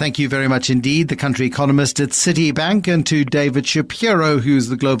Skuman, thank you very much indeed, the country economist at Citibank, and to David Shapiro, who's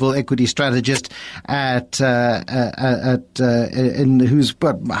the global equity strategist who's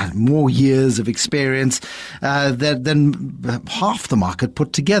got more years of experience than half the market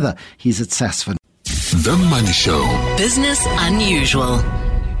put together. He's at Sasfin. The Money Show. Business Unusual.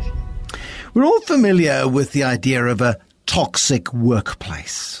 We're all familiar with the idea of a toxic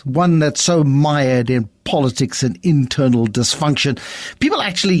workplace, one that's so mired in politics and internal dysfunction. People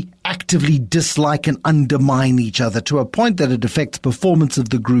actually actively dislike and undermine each other to a point that it affects performance of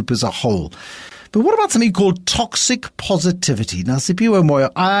the group as a whole. But what about something called toxic positivity? Now, Siphiwe Moyo,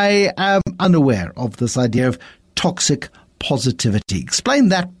 I am unaware of this idea of toxic positivity. Explain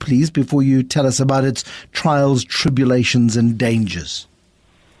that, please, before you tell us about its trials, tribulations, and dangers.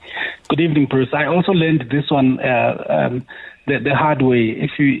 Good evening, Bruce. I also learned this one the hard way.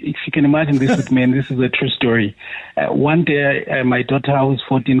 If you can imagine this with me, and this is a true story. One day, my daughter, who's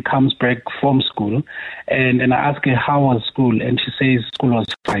 14, comes back from school, and I ask her, how was school? And she says school was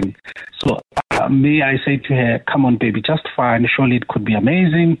fine. So I say to her, come on, baby, just fine. Surely it could be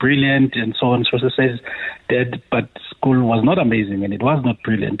amazing, brilliant, and so on. So she says, Dad, but school was not amazing, and it was not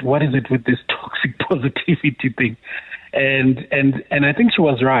brilliant. What is it with this toxic positivity thing? And I think she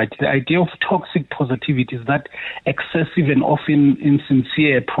was right. The idea of toxic positivity is that excessive and often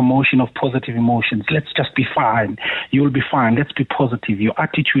insincere promotion of positive emotions. Let's just be fine. You'll be fine. Let's be positive. Your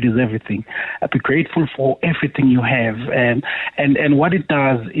attitude is everything. Be grateful for everything you have. And what it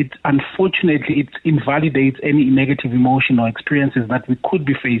does, unfortunately, it invalidates any negative emotion or experiences that we could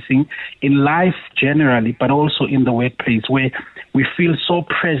be facing in life generally, but also in the workplace, where we feel so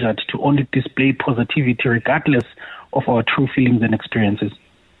pressured to only display positivity regardless of our true feelings and experiences.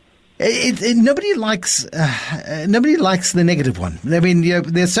 Nobody likes the negative one. I mean,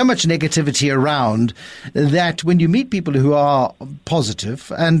 there's so much negativity around that when you meet people who are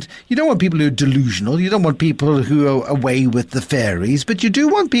positive, and you don't want people who are delusional, you don't want people who are away with the fairies, but you do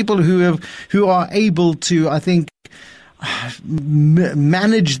want people who are able to, I think,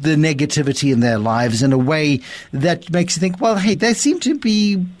 manage the negativity in their lives in a way that makes you think, well, hey, they seem to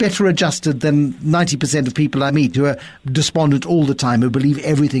be better adjusted than 90% of people I meet who are despondent all the time, who believe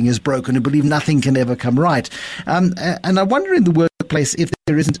everything is broken, who believe nothing can ever come right. And I wonder in the workplace if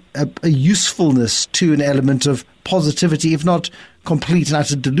there isn't a usefulness to an element of positivity, if not complete and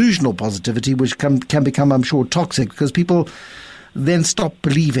utter delusional positivity, which can become, I'm sure, toxic, because people then stop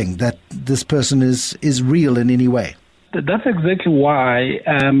believing that this person is real in any way. That's exactly why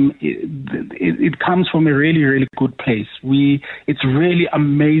it comes from a really, really good place. It's really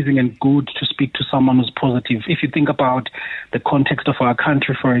amazing and good to speak to someone who's positive. If you think about the context of our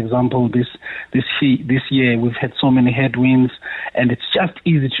country, for example, this year we've had so many headwinds, and it's just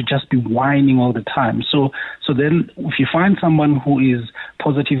easy to just be whining all the time. So then, if you find someone who is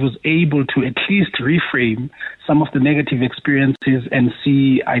positive, who's able to at least reframe some of the negative experiences and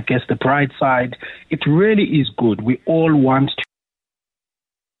see, I guess, the bright side, it really is good. We all want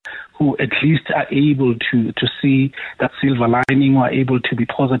to, who at least are able to see that silver lining, or are able to be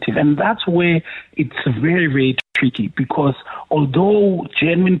positive. And that's where it's very, very tricky, because although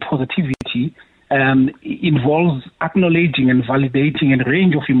genuine positivity involves acknowledging and validating a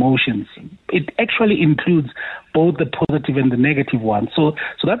range of emotions, it actually includes both the positive and the negative ones. So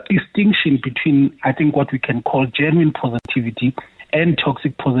that distinction between, I think, what we can call genuine positivity and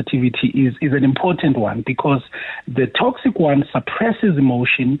toxic positivity is an important one, because the toxic one suppresses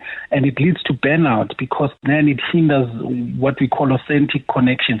emotion and it leads to burnout, because then it hinders what we call authentic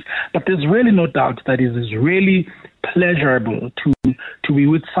connections. But there's really no doubt that it is really pleasurable to be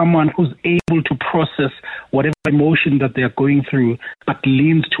with someone who's able to process whatever emotion that they're going through, but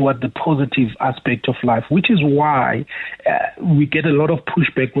leans toward the positive aspect of life, which is why we get a lot of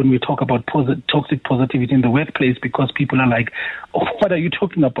pushback when we talk about toxic positivity in the workplace, because people are like, oh, what are you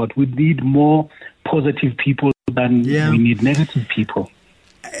talking about? We need more positive people than we need negative people.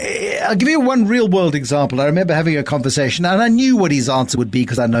 I'll give you one real-world example. I remember having a conversation, and I knew what his answer would be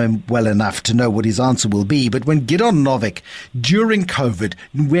because I know him well enough to know what his answer will be. But when Gideon Novick, during COVID,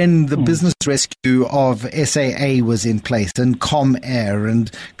 when the business rescue of SAA was in place, and ComAir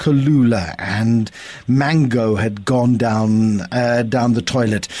and Kalula and Mango had gone down the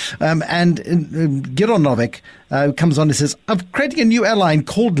toilet, and Gideon Novick comes on and says, "I'm creating a new airline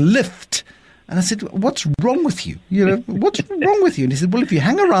called Lyft." And I said, what's wrong with you? What's wrong with you? And he said, well, if you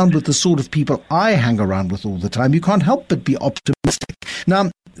hang around with the sort of people I hang around with all the time, you can't help but be optimistic.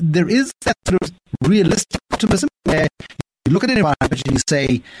 Now, there is that sort of realistic optimism where you look at an environment and you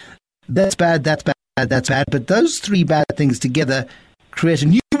say, that's bad, that's bad, that's bad. But those three bad things together create a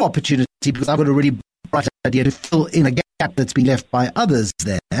new opportunity, because I've got a really bright idea to fill in a gap that's been left by others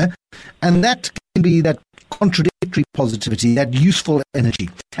there. And that can be that contradictory positivity, that useful energy.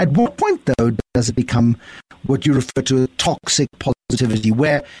 At what point, though, does it become what you refer to as toxic positivity,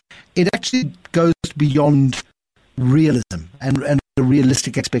 where it actually goes beyond realism and a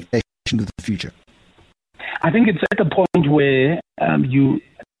realistic expectation of the future? I think it's at the point where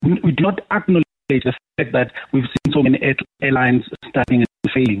we do not acknowledge the fact that we've seen so many airlines starting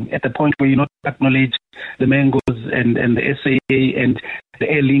and failing. At the point where you not acknowledge the Mangos and the SAA and the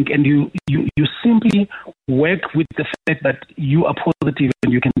Air Link, and you simply work with the fact that you are positive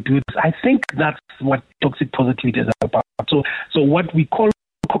and you can do this. I think that's what toxic positivity is about. So what we call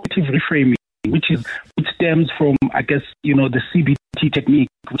cognitive reframing, which stems from, I guess, the CBT technique,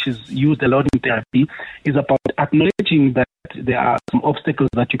 which is used a lot in therapy, is about acknowledging that there are some obstacles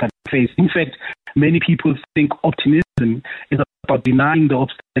that you can face. In fact, many people think optimism is about denying the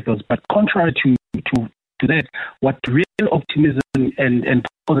obstacles, but contrary to that, what real optimism and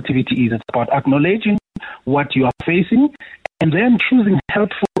positivity is, it's about acknowledging what you are facing and then choosing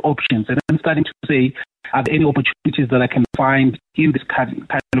helpful options and then starting to say, are there any opportunities that I can find in this kind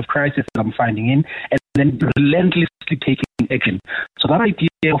of crisis that I'm finding in, and then relentlessly taking action. So that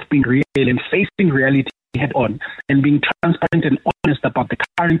idea of being real and facing reality head on and being transparent and honest about the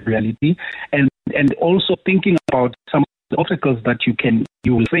current reality, and also thinking about some of the obstacles that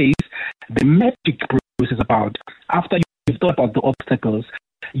you will face. The magic process is about, after you've thought about the obstacles,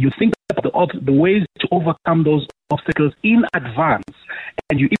 you think about the ways to overcome those obstacles in advance,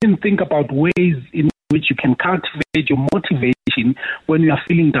 and you even think about ways in which you can cultivate your motivation when you are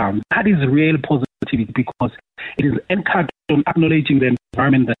feeling down. That is real positivity, because it is anchored on acknowledging the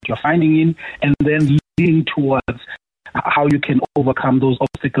environment that you're finding in and then leading towards how you can overcome those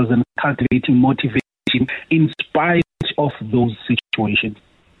obstacles and cultivating motivation in spite of those situations.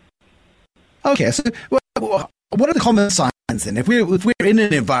 Okay, so what are the common signs then? If we're in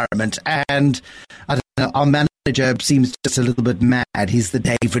an environment and, I don't know, our manager seems just a little bit mad, he's the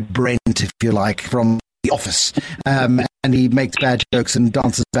David Brent, if you like, from The Office, and he makes bad jokes and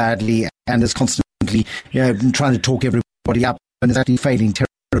dances badly and is constantly trying to talk everybody up and is actually failing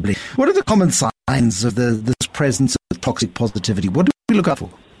terribly. What are the common signs of this presence of toxic positivity? What do we look out for?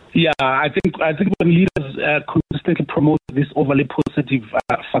 Yeah, I think when leaders consistently promote this overly positive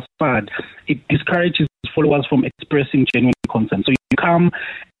facade, it discourages followers from expressing genuine concern. So you come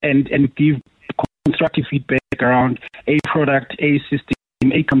and give constructive feedback around a product, a system,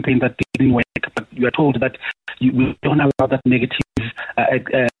 a campaign that didn't work, but you are told that we don't allow that negative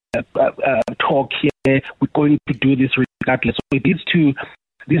talk here. We're going to do this regardless. So it leads to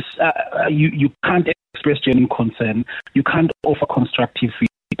this. You can't express genuine concern. You can't offer constructive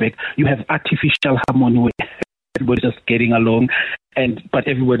feedback. You have artificial harmony where everybody's just getting along, but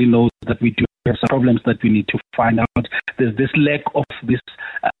everybody knows that we do have some problems that we need to find out. There's this lack of this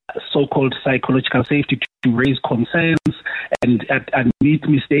so-called psychological safety to raise concerns and admit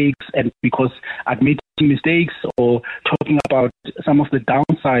mistakes, and because admitting mistakes or talking about some of the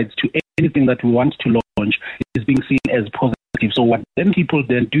downsides to anything that we want to launch is being seen as positive. So what then people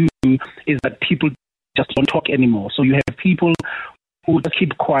then do is that people just don't talk anymore. So you have people who just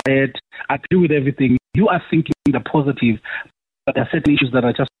keep quiet, agree with everything. You are thinking the positive, but there are certain issues that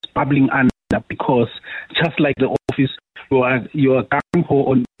are just bubbling under, because just like The Office, you are gung-ho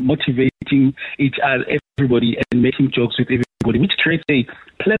on motivating everybody and making jokes with everybody, which creates a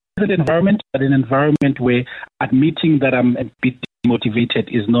pleasant environment, but an environment where admitting that I'm a bit demotivated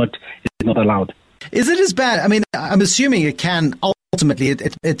is not allowed. Is it as bad? I mean, I'm assuming it can ultimately.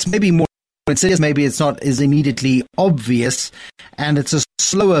 It's maybe more. Maybe it's not as immediately obvious, and it's a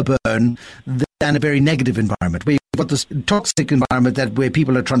slower burn than a very negative environment. We've got this toxic environment where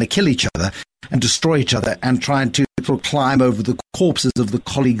people are trying to kill each other and destroy each other and trying to sort of climb over the corpses of the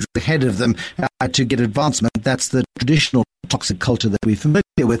colleagues ahead of them to get advancement. That's the traditional toxic culture that we're familiar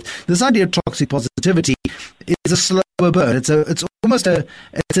with. This idea of toxic positivity is a slower burn. It's almost a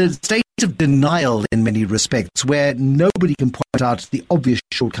state of denial in many respects, where nobody can point out the obvious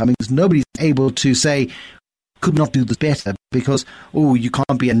shortcomings. Nobody's able to say, could not do this better, because, you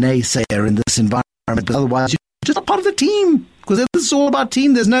can't be a naysayer in this environment, because otherwise you're just a part of the team, because this is all about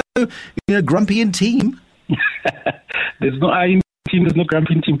team. There's no grumpy in team. There's no I in team, there's no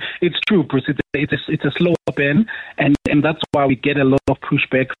grumpy in team. It's true, Bruce. It's a slow burn, and that's why we get a lot of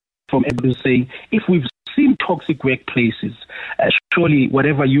pushback from everybody saying, if we've seen toxic workplaces, surely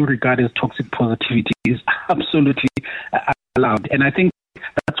whatever you regard as toxic positivity is absolutely allowed. And I think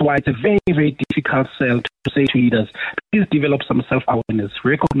that's why it's a very, very difficult sell to say to leaders, please develop some self-awareness,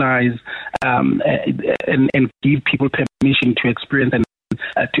 recognize and give people permission to experience and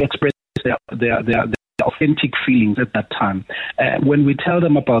to express their authentic feelings at that time. When we tell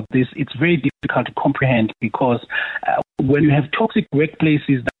them about this, it's very difficult to comprehend, because when you have toxic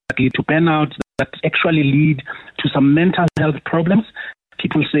workplaces that lead to burnout, that actually lead to some mental health problems,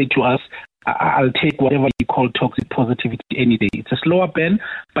 people say to us, I'll take whatever you call toxic positivity any day. It's a slower burn,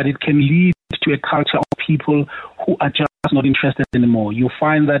 but it can lead to a culture of people who are just not interested anymore. You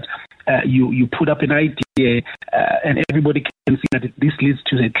find that you put up an idea and everybody can see that this leads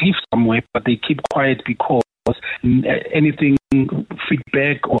to a cliff somewhere, but they keep quiet because anything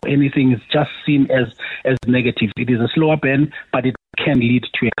feedback or anything is just seen as negative. It is a slower burn, but it can lead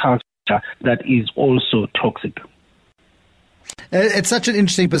to a culture that is also toxic. It's such an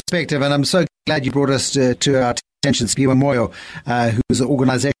interesting perspective, and I'm so glad you brought us to our attention, Spiwa Moyo, who's an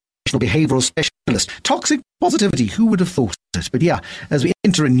organizational behavioral specialist. Toxic positivity, who would have thought it? But yeah, as we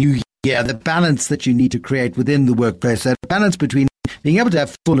enter a new year, the balance that you need to create within the workplace, that balance between being able to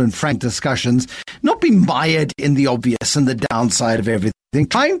have full and frank discussions, not be mired in the obvious and the downside of everything,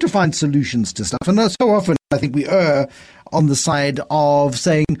 trying to find solutions to stuff. And so often I think we err on the side of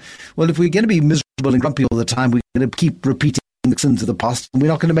saying, well, if we're going to be miserable and grumpy all the time, we're going to keep repeating the sins of the past, and we're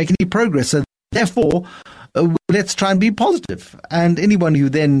not going to make any progress. So therefore, let's try and be positive. And anyone who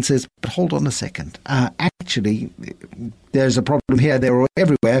then says, but hold on a second, actually, there's a problem here, there, or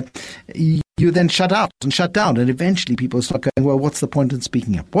everywhere, you then shut out and shut down. And eventually people start going, well, what's the point in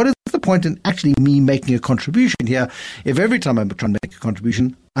speaking up? What is the point in actually me making a contribution here if every time I'm trying to make a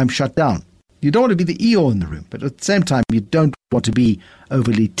contribution, I'm shut down? You don't want to be the Eeyore in the room, but at the same time, you don't want to be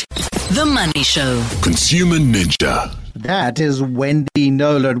overly... The Money Show. Consumer Ninja. That is Wendy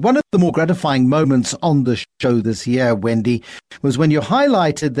Nolan. One of the more gratifying moments on the show this year, Wendy, was when you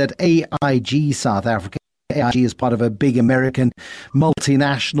highlighted that AIG South Africa, AIG is part of a big American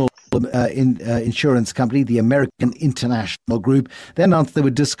multinational insurance company, the American International Group. They announced they were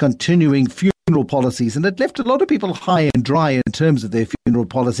discontinuing funeral policies, and it left a lot of people high and dry in terms of their funeral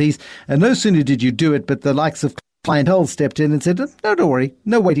policies. And no sooner did you do it, but the likes of clientele stepped in and said, no, don't worry,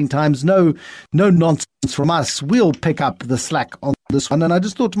 no waiting times, no nonsense from us. We'll pick up the slack on this one. And I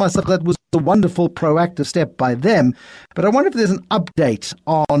just thought to myself, that was a wonderful proactive step by them. But I wonder if there's an update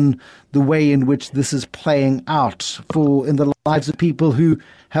on the way in which this is playing out in the lives of people who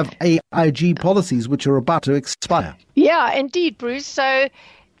have AIG policies which are about to expire. Yeah, indeed, Bruce. So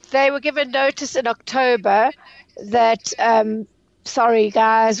they were given notice in October that sorry,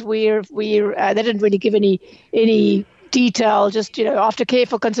 guys, they didn't really give any detail, just, after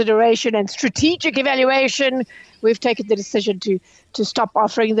careful consideration and strategic evaluation, we've taken the decision to stop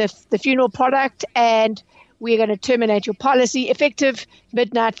offering the funeral product, and we're going to terminate your policy effective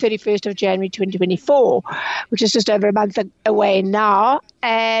midnight 31st of January 2024, which is just over a month away now.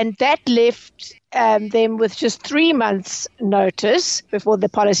 And that left them with just 3 months notice before the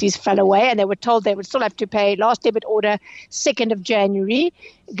policies fell away, and they were told they would still have to pay last debit order 2nd of January,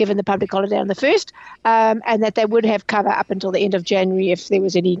 given the public holiday on the 1st, and that they would have cover up until the end of January if there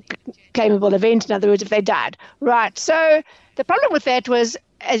was any claimable event, in other words, if they died. Right, so the problem with that was,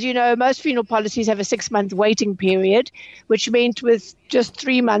 as you know, most funeral policies have a 6-month waiting period, which meant with just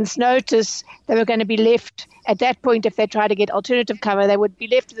 3 months notice, they were going to be left at that point, if they try to get alternative cover, they would be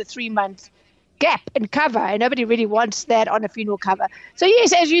left with a 3-month gap in cover, and nobody really wants that on a funeral cover. So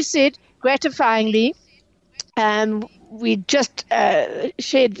yes, as you said, gratifyingly, we just had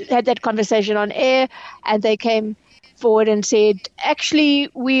that conversation on air, and they came forward and said, actually,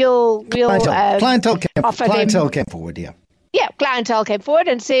 we'll clientele came forward, yeah. Yeah, clientele came forward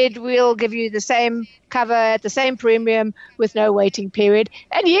and said, we'll give you the same cover at the same premium with no waiting period.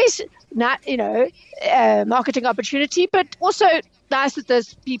 And yes, marketing opportunity, but also nice that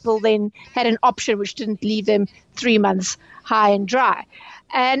those people then had an option which didn't leave them 3 months high and dry.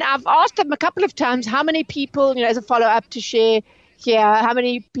 And I've asked them a couple of times how many people, as a follow-up to share here, how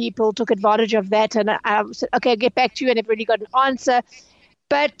many people took advantage of that. And I said, okay, I'll get back to you, and I've already got an answer.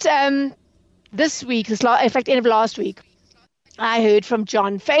 But this week, in fact, end of last week, I heard from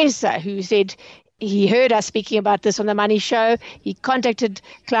John Facer, who said he heard us speaking about this on the Money Show. He contacted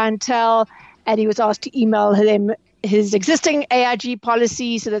clientele, and he was asked to email them his existing AIG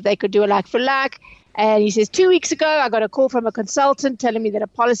policy so that they could do a like for like. And he says, 2 weeks ago, I got a call from a consultant telling me that a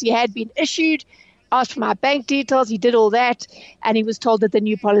policy had been issued, asked for my bank details. He did all that, and he was told that the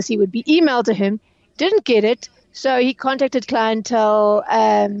new policy would be emailed to him. Didn't get it. So he contacted clientele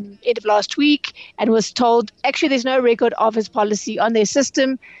end of last week and was told, actually, there's no record of his policy on their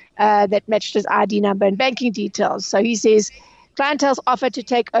system that matched his ID number and banking details. So he says, clientele's offer to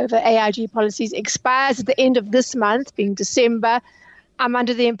take over AIG policies expires at the end of this month, being December. I'm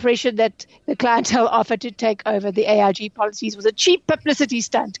under the impression that the clientele offer to take over the AIG policies was a cheap publicity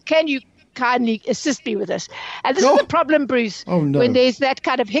stunt. Can you kindly assist me with this? And this is the problem, Bruce, when there's that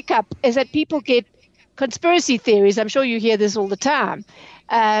kind of hiccup, is that people get conspiracy theories. I'm sure you hear this all the time.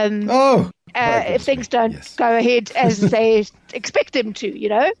 If things don't go ahead as they expect them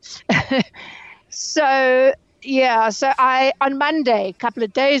to, So on Monday, a couple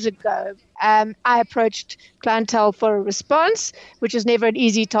of days ago, I approached clientele for a response, which is never an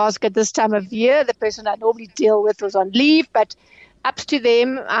easy task at this time of year. The person I normally deal with was on leave, but ups to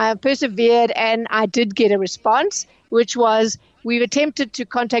them. I persevered and I did get a response, which was we've attempted to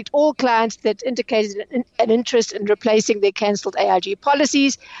contact all clients that indicated an interest in replacing their cancelled AIG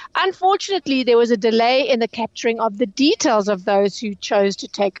policies. Unfortunately, there was a delay in the capturing of the details of those who chose to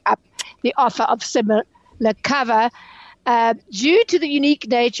take up the offer of similar cover due to the unique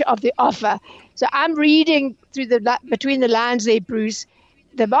nature of the offer. So I'm reading between the lines there, Bruce.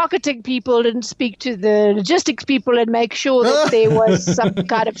 The marketing people didn't speak to the logistics people and make sure that there was some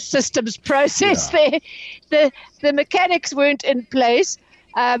kind of systems process there. The mechanics weren't in place.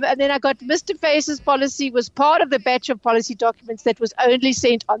 And then I got Mr. Face's policy was part of the batch of policy documents that was only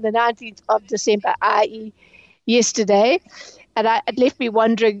sent on the 19th of December, i.e. yesterday. And it left me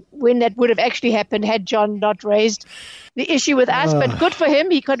wondering when that would have actually happened had John not raised the issue with us. But good for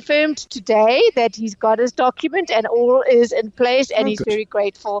him. He confirmed today that he's got his document and all is in place, and he's very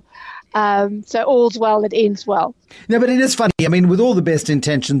grateful. So all's well that ends well. No, but it is funny. I mean, with all the best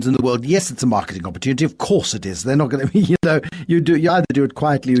intentions in the world, yes, it's a marketing opportunity. Of course it is. They're not going to, you either do it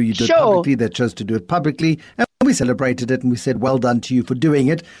quietly or you do it publicly. They chose to do it publicly. And we celebrated it and we said, well done to you for doing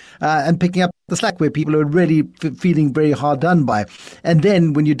it and picking up the slack where people are really feeling very hard done by. And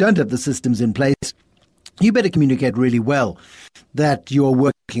then when you don't have the systems in place, you better communicate really well that you're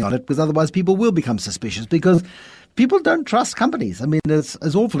working on it, because otherwise people will become suspicious, because people don't trust companies. I mean,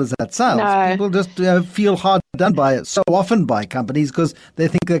 as awful as that sounds, people just feel hard done by so often by companies because they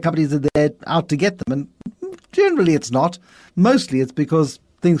think their companies are there out to get them. And generally it's not. Mostly it's because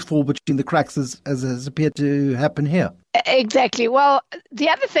things fall between the cracks as has appeared to happen here. Exactly. Well, the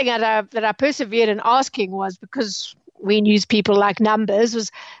other thing that I persevered in asking was, because we news people like numbers,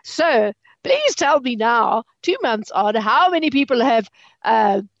 was, so please tell me now, 2 months on, how many people have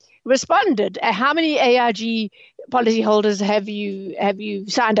responded? How many AIG policyholders have you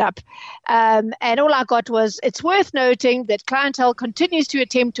signed up? And all I got was, it's worth noting that clientele continues to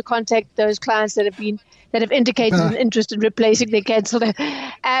attempt to contact those clients that have indicated an interest in replacing their cancelled.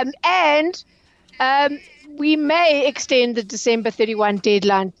 And we may extend the December 31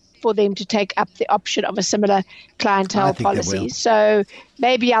 deadline for them to take up the option of a similar clientele policy. So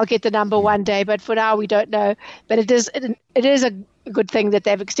maybe I'll get the number one day, but for now we don't know. But it is a good thing that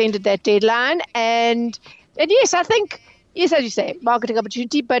they've extended that deadline. And yes, I think, yes, as you say, marketing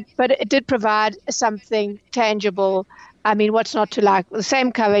opportunity, but it did provide something tangible. I mean, what's not to like? The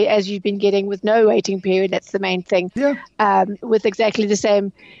same cover as you've been getting with no waiting period. That's the main thing. Yeah. With exactly the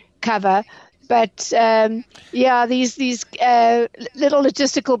same cover. But these little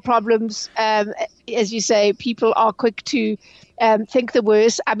logistical problems, as you say, people are quick to think the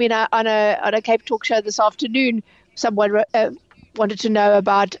worst. I mean, on a Cape Talk show this afternoon, someone wanted to know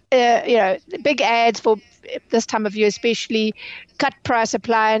about big ads for this time of year, especially cut price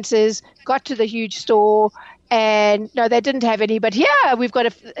appliances. Got to the huge store. And no, they didn't have any. But we've got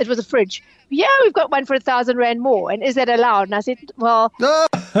it was a fridge. Yeah, we've got one for 1,000 Rand more. And is that allowed? And I said, well,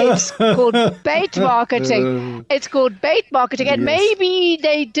 it's called bait marketing. It's called bait marketing. And maybe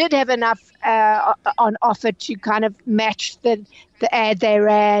they did have enough on offer to kind of match the ad they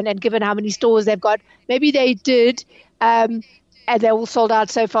ran, and given how many stores they've got, maybe they did. And they all sold out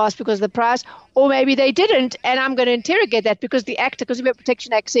so fast because of the price. Or maybe they didn't. And I'm going to interrogate that, because the Consumer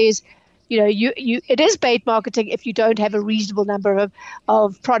Protection Act says, it is bait marketing if you don't have a reasonable number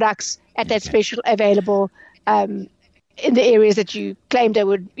of products at that special available in the areas that you claimed they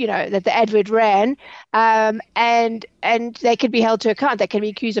would, that the advert ran, and they can be held to account. They can be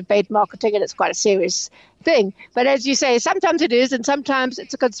accused of bait marketing, and it's quite a serious thing. But as you say, sometimes it is, and sometimes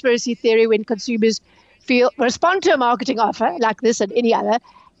it's a conspiracy theory when consumers respond to a marketing offer like this and any other,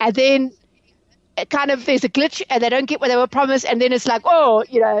 and then kind of there's a glitch and they don't get what they were promised, and then it's like,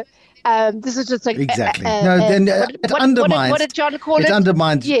 this is just like exactly. It undermines. What did John call it? It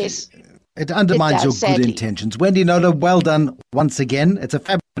undermines. Yes, it undermines your sadly. Good intentions. Wendy Nola, well done once again. It's a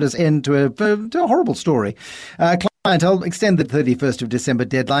fabulous end to a horrible story. Clientele extend the 31st of December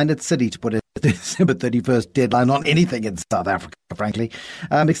deadline. It's silly to put a December 31st deadline on anything in South Africa, frankly.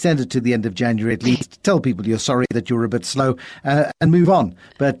 Extend it to the end of January at least. Tell people you're sorry that you're a bit slow and move on.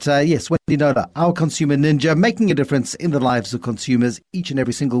 But yes, Wendy Nola, our consumer ninja, making a difference in the lives of consumers each and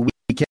every single week.